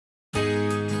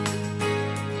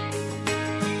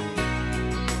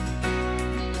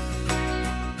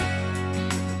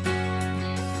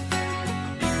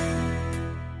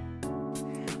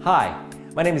Hi,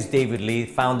 my name is David Lee,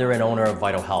 founder and owner of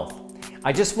Vital Health.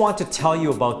 I just want to tell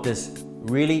you about this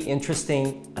really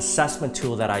interesting assessment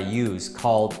tool that I use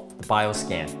called the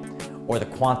BioScan, or the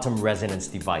quantum resonance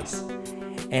device.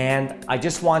 And I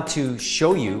just want to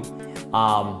show you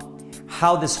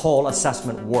how this whole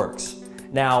assessment works.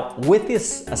 Now, with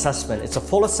this assessment, it's a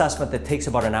full assessment that takes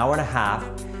about an hour and a half.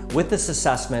 With this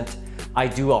assessment, I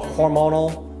do a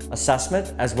hormonal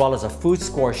assessment as well as a food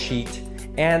score sheet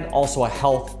and also a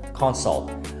health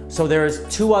consult. So there's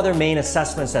two other main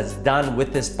assessments that's done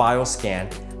with this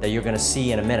BioScan that you're gonna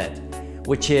see in a minute,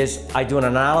 which is I do an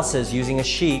analysis using a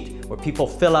sheet where people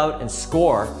fill out and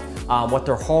score what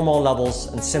their hormone levels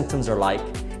and symptoms are like.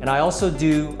 And I also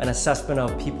do an assessment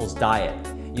of people's diet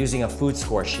using a food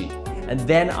score sheet. And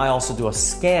then I also do a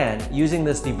scan using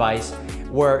this device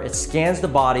where it scans the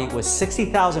body with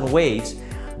 60,000 waves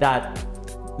that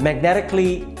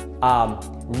magnetically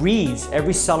reads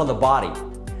every cell of the body,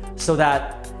 so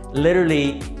that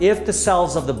literally if the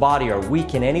cells of the body are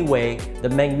weak in any way, the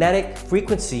magnetic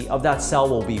frequency of that cell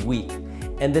will be weak.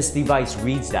 And this device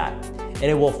reads that. And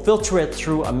it will filter it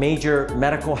through a major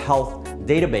medical health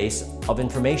database of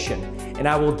information. And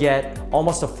I will get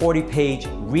almost a 40-page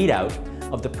readout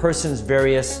of the person's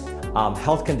various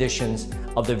health conditions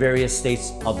of the various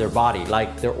states of their body,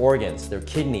 like their organs, their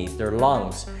kidneys, their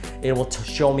lungs. It will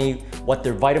show me what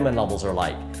their vitamin levels are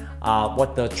like,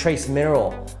 what the trace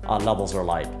mineral levels are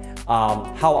like,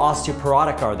 how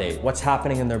osteoporotic are they, what's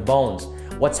happening in their bones,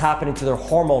 what's happening to their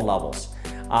hormone levels,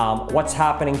 what's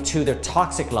happening to their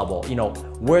toxic level,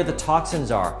 where the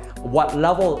toxins are, what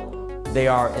level they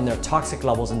are in their toxic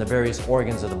levels in the various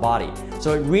organs of the body.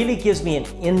 So it really gives me an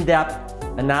in-depth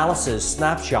analysis,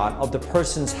 snapshot of the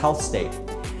person's health state.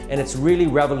 And it's really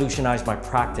revolutionized my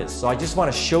practice. So I just want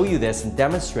to show you this and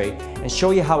demonstrate and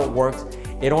show you how it works.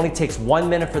 It only takes 1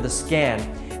 minute for the scan,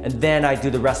 and then I do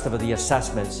the rest of the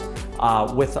assessments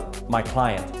with my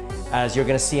client, as you're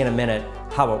going to see in a minute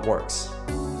how it works.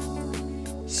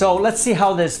 So let's see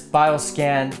how this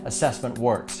BioScan assessment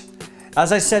works.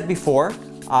 As I said before,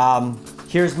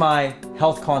 here's my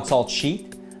health consult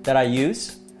sheet that I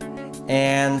use,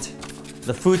 and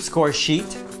the food score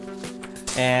sheet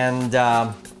and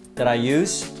that I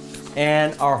use,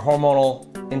 and our hormonal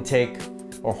intake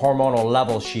or hormonal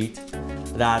level sheet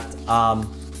that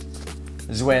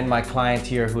Zuen, my client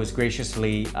here, who has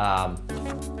graciously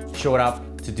showed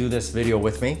up to do this video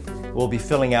with me, will be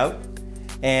filling out.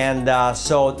 And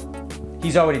so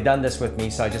he's already done this with me,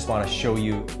 so I just want to show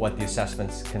you what the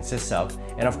assessment consists of.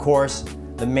 And of course,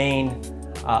 the main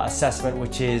assessment,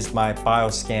 which is my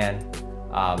BioScan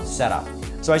setup.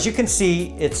 So as you can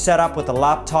see, it's set up with a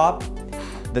laptop,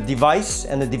 the device,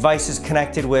 and the device is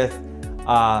connected with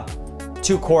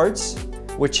 2 cords,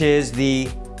 which is the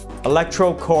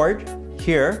electrode cord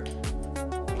here,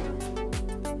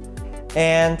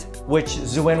 and which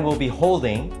Zuen will be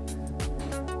holding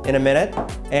in a minute,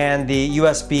 and the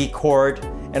USB cord,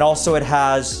 and also it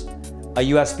has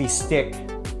a USB stick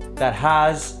that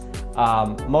has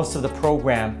most of the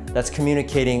program that's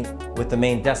communicating with the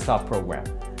main desktop program.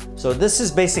 So this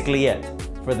is basically it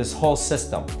for this whole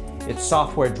system. It's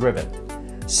software driven.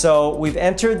 So we've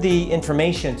entered the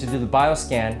information to do the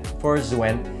BioScan for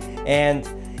Zuen, and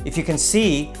if you can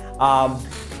see,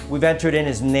 we've entered in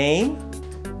his name,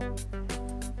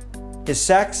 his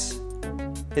sex,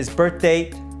 his birth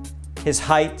date, his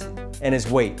height, and his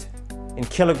weight. In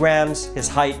kilograms, his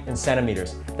height in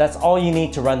centimeters. That's all you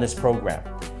need to run this program.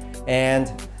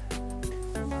 And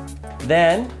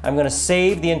then I'm going to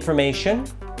save the information.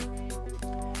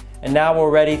 And now we're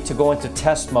ready to go into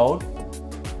test mode.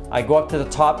 I go up to the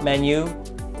top menu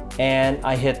and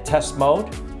I hit test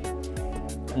mode.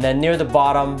 And then near the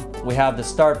bottom, we have the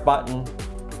start button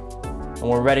and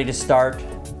we're ready to start.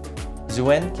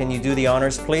 Zuen, can you do the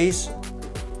honors, please?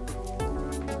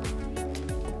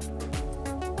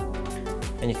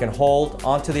 And you can hold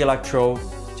onto the electrode,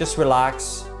 just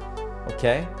relax,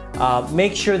 okay?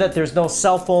 Make sure that there's no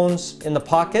cell phones in the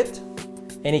pocket.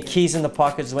 Any keys in the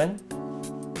pocket, Zuen?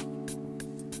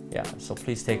 Yeah, so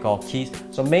please take all keys.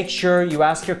 So make sure you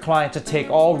ask your client to take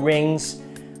all rings,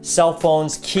 cell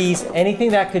phones, keys, anything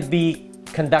that could be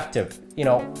conductive,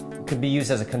 could be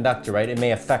used as a conductor, right? It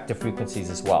may affect the frequencies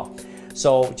as well.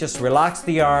 So just relax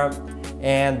the arm,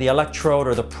 and the electrode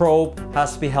or the probe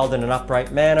has to be held in an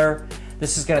upright manner.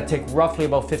 This is going to take roughly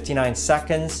about 59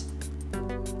 seconds,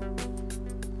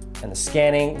 and the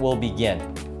scanning will begin.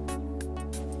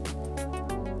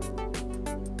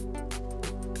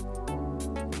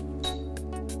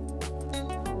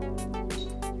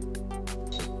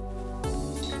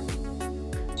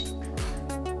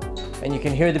 And you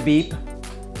can hear the beep.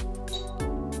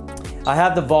 I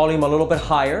have the volume a little bit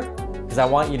higher because I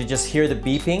want you to just hear the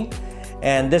beeping.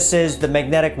 And this is the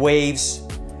magnetic waves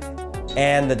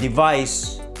and the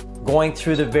device going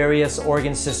through the various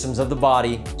organ systems of the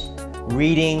body,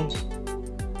 reading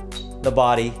the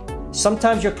body.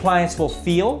 Sometimes your clients will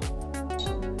feel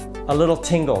a little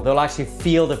tingle. They'll actually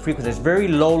feel the frequency. It's very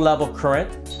low level current.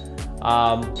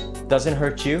 Doesn't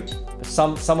hurt you.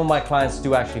 Some of my clients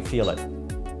do actually feel it.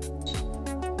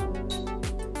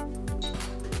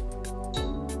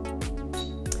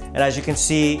 And as you can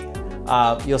see,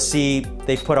 you'll see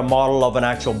they put a model of an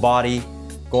actual body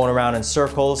going around in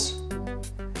circles.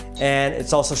 And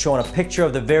it's also showing a picture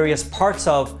of the various parts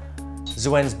of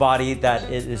Xuan's body that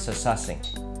it is assessing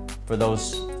for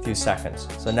those few seconds.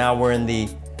 So now we're in the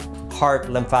heart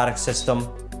lymphatic system.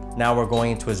 Now we're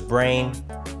going into his brain.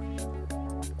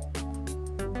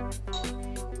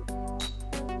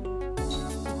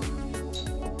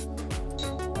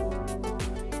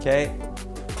 Okay,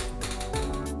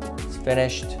 it's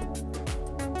finished.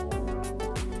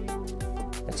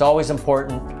 It's always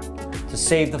important to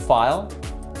save the file.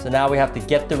 So now we have to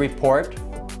get the report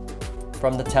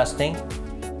from the testing.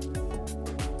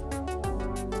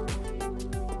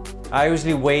 I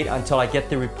usually wait until I get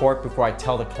the report before I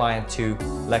tell the client to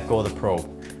let go of the probe.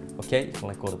 Okay, you can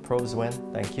let go of the probe,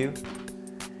 Xuan. Thank you.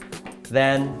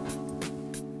 Then,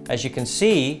 as you can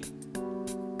see,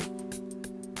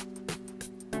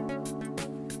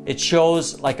 it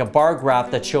shows like a bar graph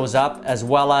that shows up as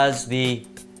well as the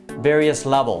various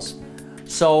levels.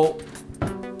 So,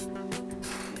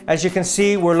 as you can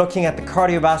see, we're looking at the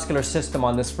cardiovascular system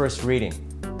on this first reading.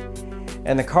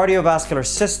 And the cardiovascular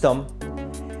system,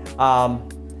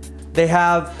 they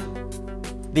have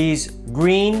these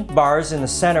green bars in the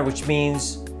center, which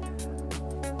means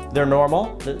they're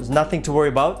normal. There's nothing to worry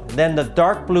about. Then the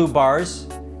dark blue bars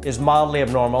is mildly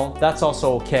abnormal. That's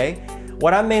also okay.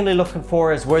 What I'm mainly looking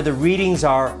for is where the readings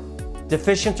are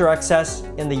deficient or excess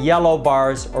in the yellow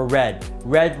bars or red.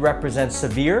 Red represents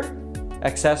severe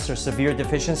excess or severe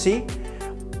deficiency.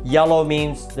 Yellow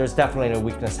means there's definitely a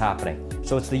weakness happening.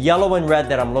 So it's the yellow and red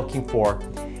that I'm looking for.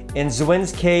 In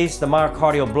Xuan's case, the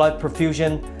myocardial blood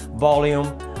perfusion volume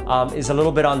is a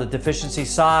little bit on the deficiency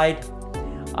side.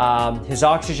 His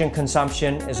oxygen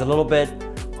consumption is a little bit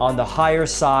on the higher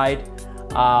side.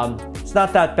 It's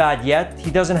not that bad yet.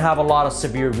 He doesn't have a lot of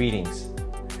severe readings.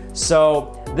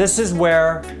 So this is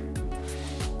where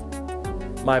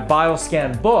my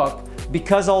BioScan book,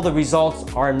 because all the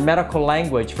results are in medical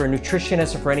language for a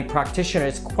nutritionist or for any practitioner,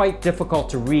 it's quite difficult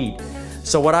to read.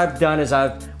 So what I've done is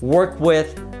I've worked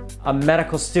with a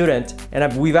medical student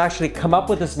and we've actually come up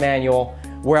with this manual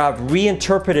where I've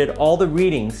reinterpreted all the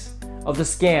readings of the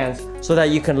scans so that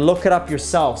you can look it up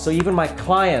yourself. So even my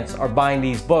clients are buying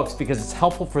these books because it's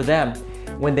helpful for them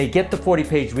when they get the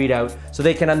 40-page readout so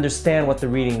they can understand what the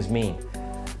readings mean.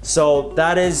 So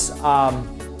that is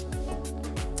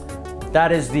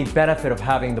the benefit of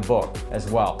having the book as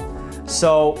well.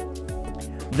 So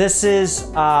this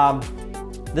is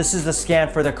the scan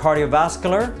for the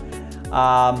cardiovascular.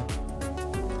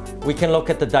 We can look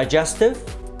at the digestive.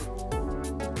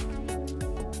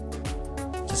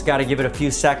 Just got to give it a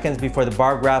few seconds before the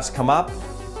bar graphs come up.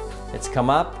 It's come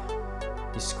up.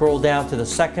 You scroll down to the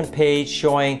second page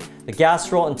showing the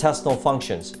gastrointestinal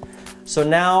functions. So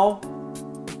now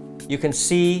you can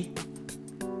see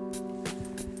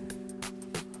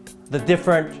the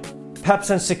different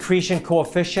pepsin secretion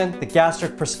coefficient, the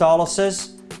gastric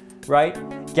peristalsis, right?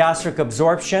 Gastric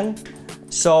absorption.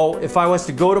 So if I was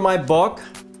to go to my book,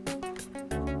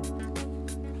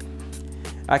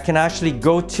 I can actually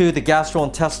go to the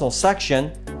gastrointestinal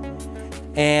section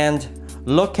and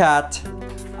look at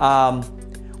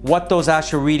what those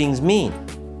actual readings mean.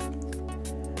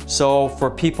 So for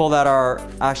people that are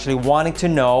actually wanting to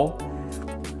know,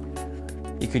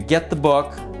 you could get the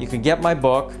book, you could get my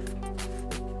book,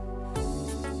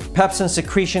 pepsin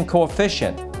secretion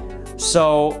coefficient.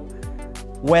 So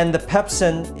when the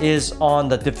pepsin is on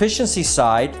the deficiency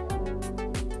side,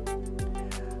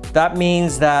 that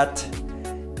means that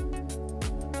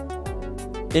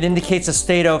it indicates a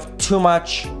state of too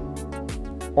much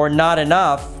or not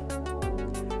enough.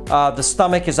 The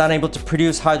stomach is unable to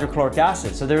produce hydrochloric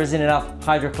acid. So there isn't enough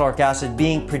hydrochloric acid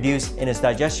being produced in his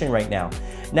digestion right now.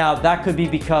 Now that could be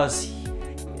because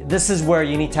this is where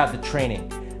you need to have the training.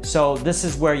 So this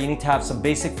is where you need to have some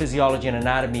basic physiology and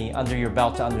anatomy under your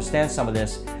belt to understand some of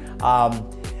this.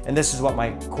 And this is what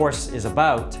my course is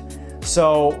about.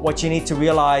 So what you need to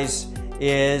realize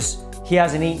is he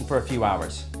hasn't eaten for a few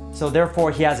hours. So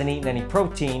therefore he hasn't eaten any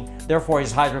protein. Therefore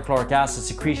his hydrochloric acid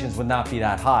secretions would not be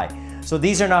that high. So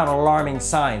these are not alarming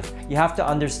signs. You have to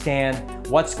understand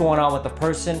what's going on with the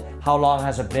person, how long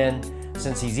has it been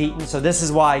since he's eaten. So this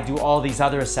is why I do all these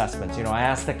other assessments. You know, I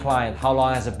ask the client, how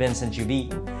long has it been since you've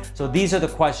eaten? So these are the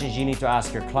questions you need to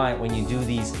ask your client when you do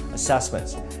these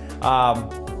assessments.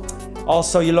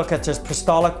 Also, you look at his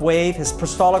peristaltic wave. His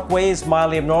peristaltic wave is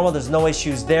mildly abnormal. There's no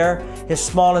issues there. His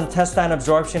small intestine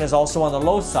absorption is also on the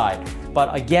low side.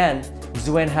 But again,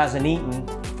 Zuen hasn't eaten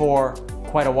for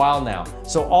quite a while now.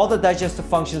 So all the digestive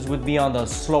functions would be on the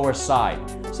slower side.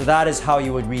 So that is how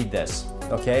you would read this,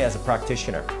 okay, as a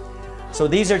practitioner. So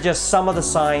these are just some of the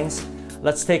signs.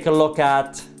 Let's take a look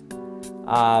at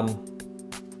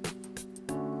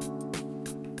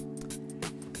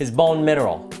his bone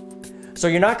mineral. So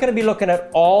you're not going to be looking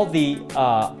at all the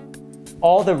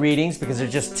readings because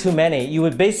there's just too many. You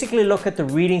would basically look at the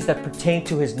readings that pertain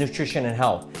to his nutrition and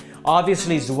health.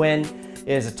 Obviously, Zwin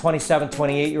is a 27,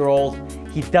 28-year-old.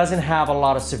 He doesn't have a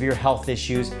lot of severe health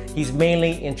issues. He's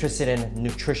mainly interested in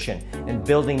nutrition and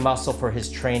building muscle for his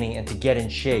training and to get in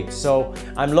shape. So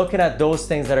I'm looking at those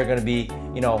things that are going to be,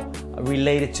 you know,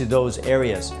 related to those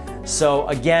areas. So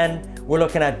again, we're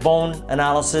looking at bone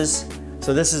analysis.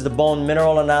 So this is the bone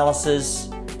mineral analysis.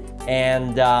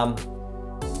 And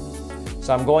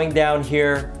so I'm going down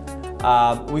here.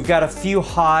 We've got a few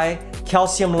high.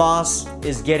 Calcium loss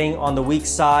is getting on the weak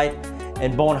side,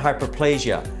 and bone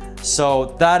hyperplasia.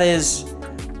 So that is,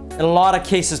 in a lot of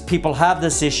cases, people have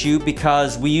this issue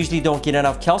because we usually don't get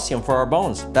enough calcium for our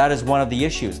bones. That is one of the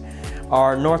issues.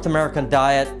 Our North American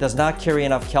diet does not carry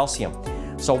enough calcium.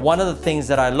 So one of the things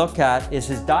that I look at is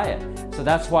his diet. So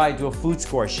that's why I do a food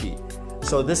score sheet.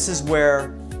 So this is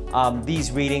where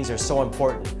these readings are so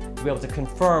important, to be able to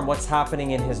confirm what's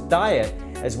happening in his diet,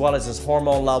 as well as his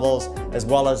hormone levels, as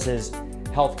well as his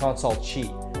health consult sheet.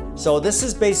 So this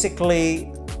is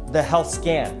basically the health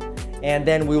scan. And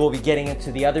then we will be getting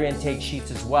into the other intake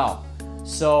sheets as well.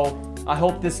 So I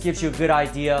hope this gives you a good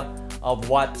idea of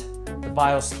what the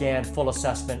BioScan full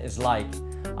assessment is like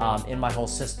in my whole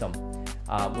system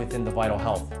within the Vital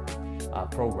Health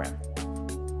program.